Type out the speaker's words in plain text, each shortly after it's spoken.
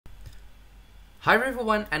Hi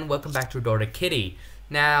everyone and welcome back to Daughter Kitty.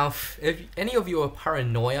 Now, if any of you are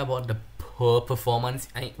paranoid about the poor performance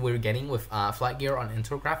we're getting with FlightGear on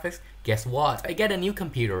Intel graphics, guess what? I get a new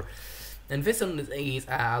computer. And this one is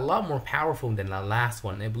a lot more powerful than the last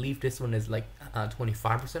one. I believe this one is like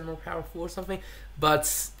 25% more powerful or something.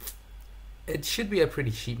 But it should be a pretty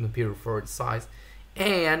cheap computer for its size.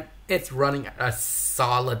 And it's running at a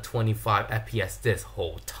solid 25 FPS this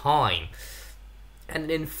whole time. And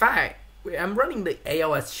in fact, I'm running the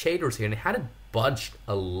AOS shaders here and it hadn't budged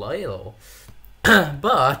a little.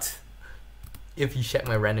 But if you check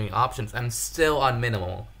my rendering options, I'm still on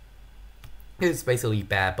minimal. It's basically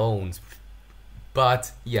bare bones.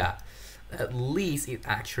 But yeah, at least it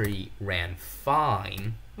actually ran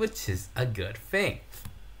fine, which is a good thing.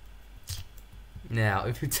 Now,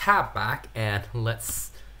 if you tap back and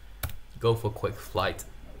let's go for a quick flight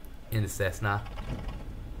in the Cessna.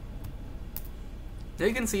 Now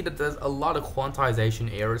you can see that there's a lot of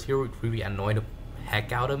quantization errors here, which really annoy the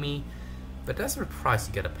heck out of me. But that's the price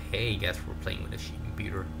you gotta pay, I guess, for playing with a cheap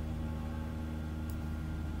computer.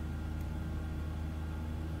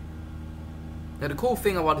 Now the cool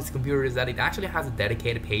thing about this computer is that it actually has a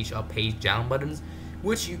dedicated page up, page down buttons,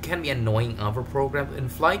 which you can be annoying other programs. In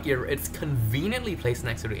FlightGear, it's conveniently placed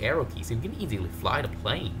next to the arrow key, so you can easily fly the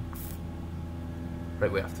plane.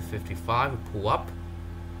 Right, we're after 55, we pull up.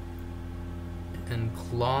 And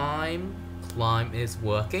climb is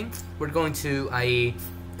working. We're going to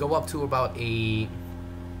go up to about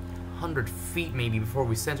 100 feet maybe before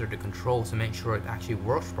we center the controls to make sure it actually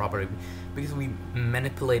works properly, because we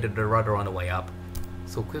manipulated the rudder on the way up.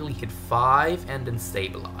 So quickly hit 5 and then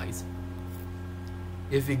stabilize.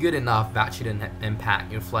 If you're good enough, that shouldn't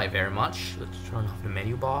impact your flight very much. Let's turn off the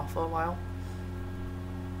menu bar for a while.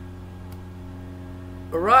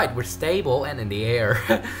 Alright, we're stable and in the air.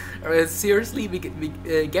 Seriously,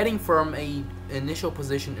 getting from a initial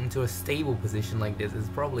position into a stable position like this is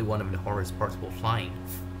probably one of the hardest parts while flying.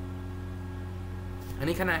 And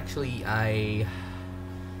you can actually, am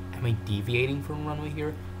I deviating from runway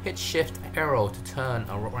here? Hit shift arrow to turn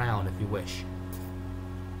around if you wish.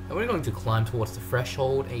 And we're going to climb towards the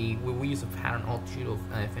threshold. We use a pattern altitude of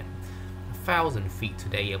 1,000 feet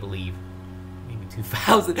today, I believe. Maybe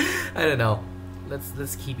 2,000. I don't know.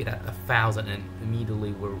 Let's keep it at 1,000 and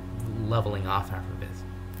immediately we're leveling off after this.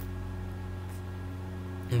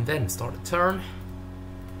 And then start a turn.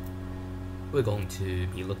 We're going to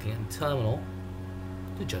be looking at the terminal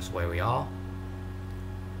to just where we are.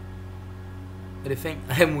 But I think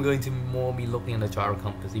I'm going to more be looking at the gyro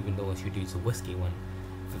compass, even though I should use a whiskey one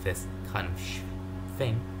for this kind of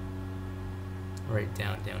thing. Alright,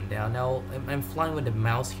 down. Now I'm flying with the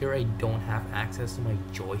mouse here. I don't have access to my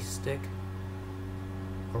joystick.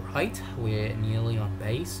 Alright, we're nearly on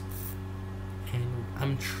base, and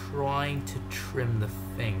I'm trying to trim the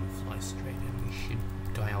thing, fly straight, and we should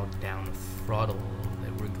dial down the throttle a little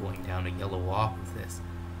bit. We're going down a yellow walk with this.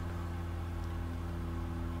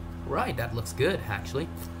 Right, that looks good actually.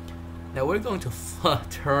 Now we're going to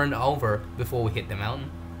turn over before we hit the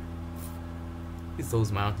mountain, because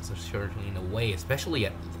those mountains are certainly in the way, especially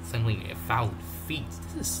at something 1,000 feet.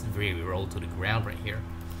 This is very low to the ground right here.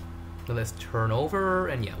 So let's turn over,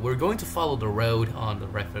 and yeah, we're going to follow the road on the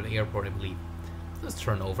rest of the airport, I believe. So let's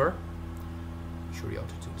turn over. Make sure the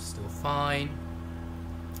altitude is still fine.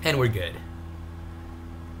 And we're good.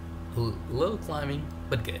 A little climbing,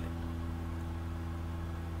 but good.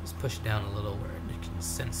 Let's push down a little where it can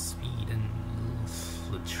sense speed and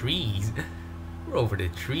the trees. We're over the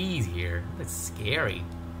trees here. That's scary.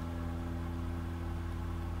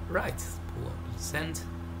 Right, let's pull up the descent.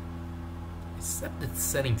 Set the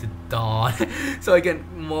setting to dawn so I can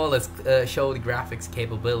more or less show the graphics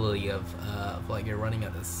capability of like you're running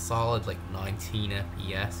at a solid like 19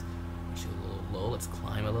 FPS, which is a little low. Let's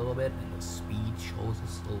climb a little bit, and the speed shows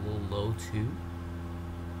us a little low too.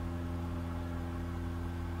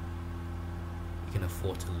 You can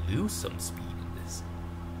afford to lose some speed in this.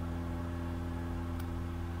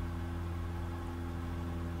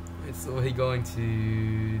 So we're going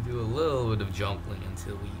to do a little bit of jumping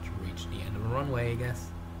until we reach the end of the runway, I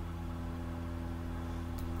guess.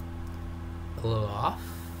 A little off.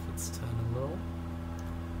 Let's turn a little.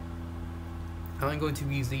 I'm going to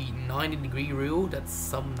use the 90-degree rule that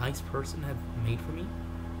some nice person had made for me,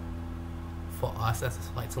 for us as a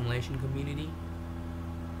flight simulation community.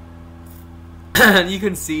 You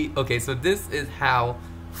can see, okay, so this is how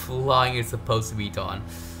flying is supposed to be done.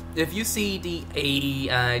 If you see the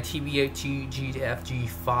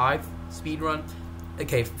TBFG5 speedrun,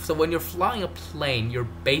 okay, so when you're flying a plane, you're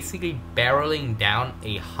basically barreling down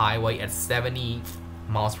a highway at 70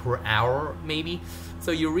 miles per hour, maybe.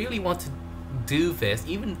 So you really want to do this,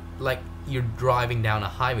 even like you're driving down a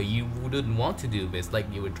highway, you wouldn't want to do this like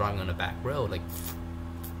you were driving on a back road. Like,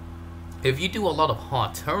 if you do a lot of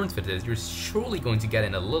hard turns with this, you're surely going to get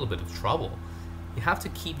in a little bit of trouble. You have to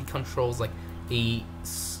keep the controls like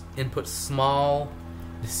input small,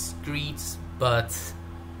 discreet, but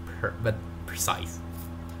precise.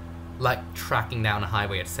 Like tracking down a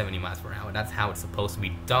highway at 70 miles per hour. That's how it's supposed to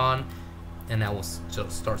be done. And now we'll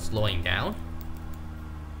just start slowing down.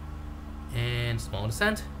 And small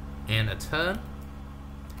descent. And a turn.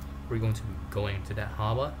 We're going to be going into that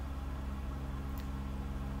harbor.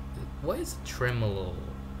 Why is the trim a little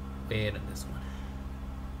bad in this one?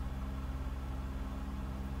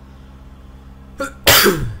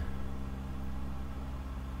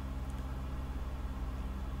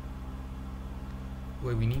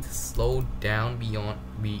 Wait, we need to slow down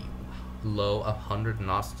below 100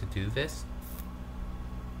 knots to do this.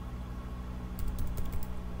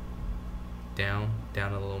 Down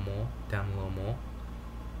a little more, down a little more.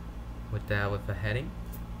 With the heading.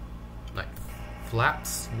 Like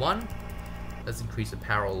flaps 1. Let's increase the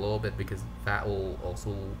power a little bit because that will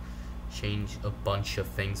also change a bunch of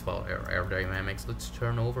things about aerodynamics. Let's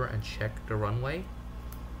turn over and check the runway.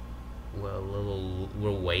 We're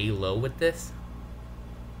way low with this.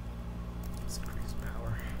 Let's increase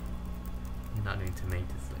power. I'm not going to make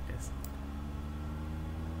this like this.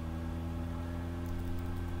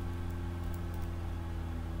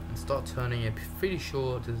 And start turning it. Pretty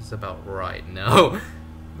sure this is about right. No.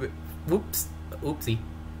 Whoops. Oopsie.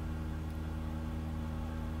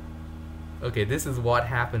 Okay, this is what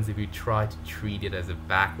happens if you try to treat it as a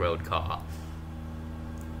back road car.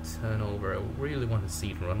 Turn over. I really want to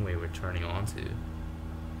see the runway we're turning onto.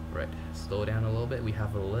 Right, slow down a little bit. We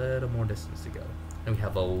have a little more distance to go. And we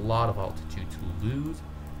have a lot of altitude to lose.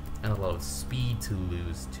 And a lot of speed to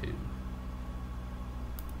lose too.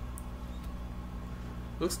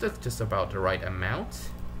 Looks like just about the right amount.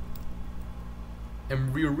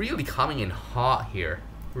 And we're really coming in hot here.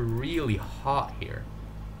 We're really hot here.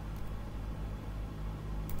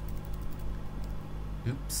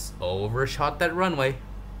 Oops, overshot that runway.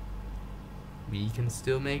 We can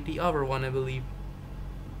still make the other one, I believe.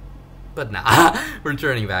 But nah, we're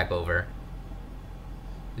turning back over.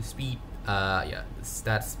 The speed, yeah,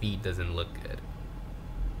 that speed doesn't look good.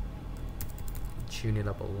 Tune it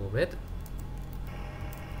up a little bit.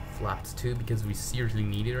 Flaps 2 because we seriously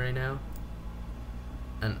need it right now.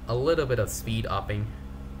 And a little bit of speed upping.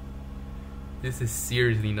 This is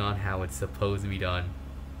seriously not how it's supposed to be done.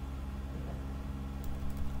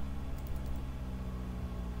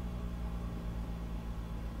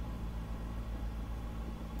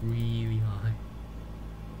 Really high.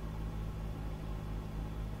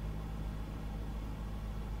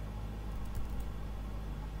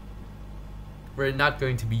 We're not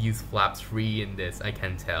going to be use flaps 3 in this, I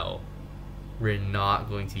can tell. We're not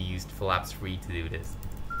going to use flaps 3 to do this.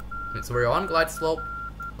 So we're on glide slope,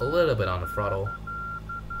 a little bit on the throttle.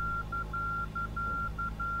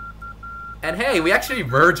 And hey, we actually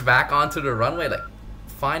merged back onto the runway like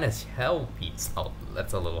fine as hell, Pete. Oh,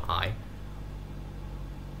 that's a little high.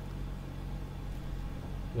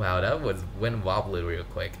 Wow, that went wobbly real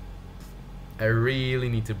quick. I really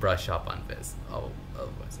need to brush up on this. Oh,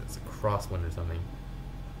 otherwise it's a crosswind or something.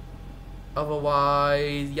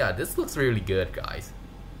 Otherwise, yeah, this looks really good, guys.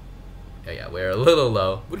 Yeah, we're a little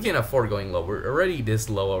low. We can't afford going low. We're already this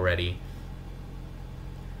low already.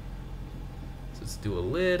 So let's do a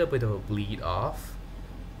little bit of a bleed off.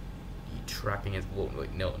 The tracking is... Whoa,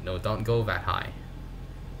 wait, no, don't go that high.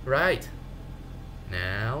 Right.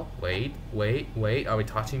 Now, wait. Are we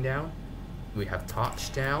touching down? We have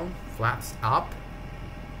touched down, flaps up,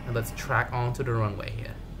 and let's track onto the runway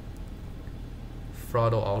here.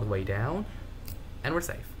 Throttle all the way down, and we're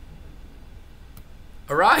safe.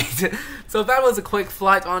 Alright, so that was a quick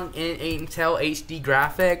flight on Intel HD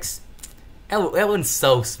graphics. It went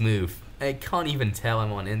so smooth. I can't even tell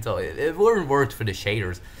I'm on Intel. It wouldn't work for the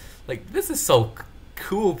shaders. Like, this is so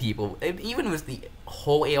cool, people. Even with the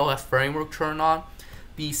whole AOS framework turned on,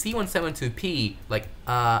 the C172P like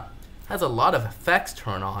has a lot of effects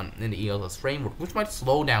turned on in the EOS framework, which might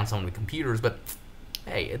slow down some of the computers, but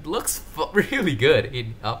hey, it looks really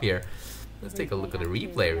good up here. Let's take a look at the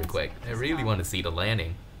replay real quick. I really want to see the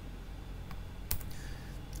landing.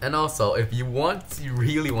 And also, if you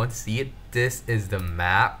really want to see it, this is the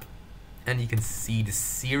map, and you can see the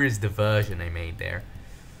serious diversion I made there.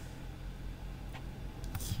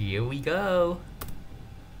 Here we go.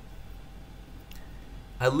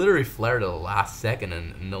 I literally flared at the last second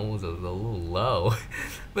and nose was a little low.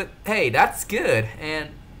 But hey, that's good, and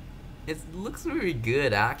it looks really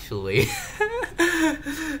good actually.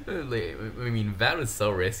 I mean, that was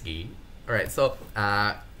so risky. Alright, so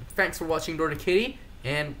thanks for watching Dora Kitty,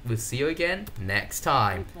 and we'll see you again next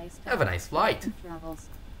time. Have a nice flight. Travels.